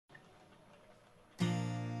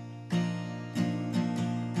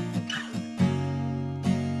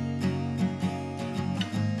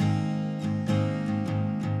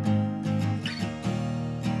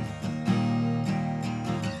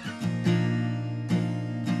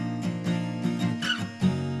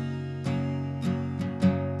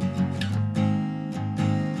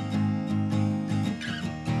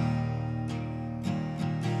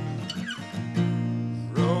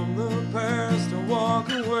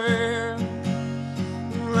away.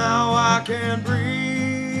 Now I can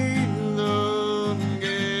breathe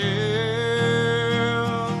again.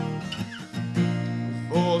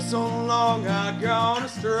 For so long I'd gone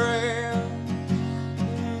astray.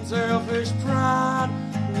 Selfish pride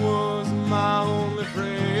was my only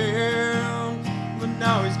friend, but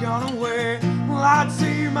now he's gone away. Well, I'd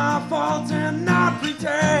see my faults and not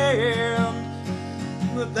pretend,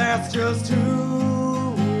 but that's just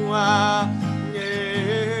who I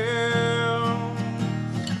am.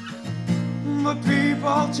 But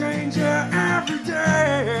people change here every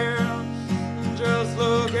day. Just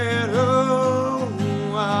look at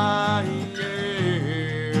who I am.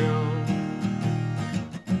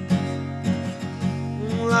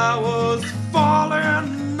 I was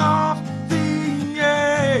falling off the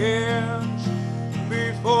edge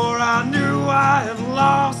before I knew I had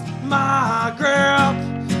lost my grip.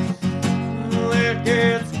 It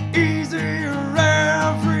gets easier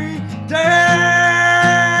every day.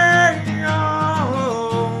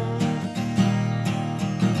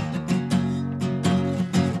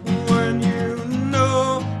 When you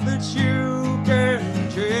know that you can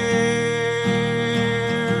change.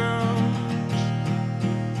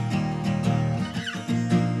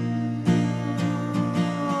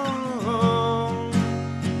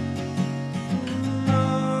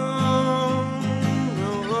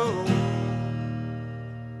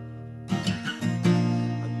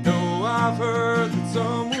 I've heard that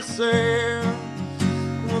some will say,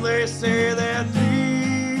 well, they say that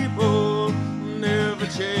people never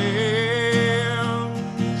change.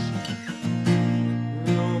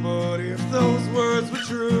 No, but if those words were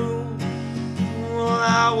true, well,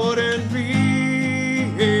 I wouldn't be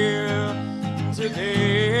here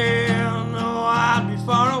today. No, I'd be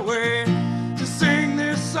far away. To sing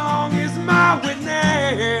this song is my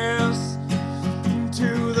witness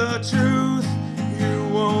to the truth you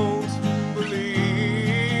won't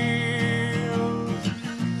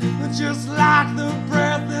just like the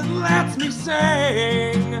breath that lets me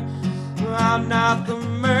sing. I'm not the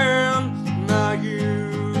man I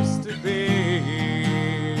used to be.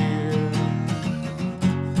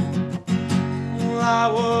 I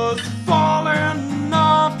was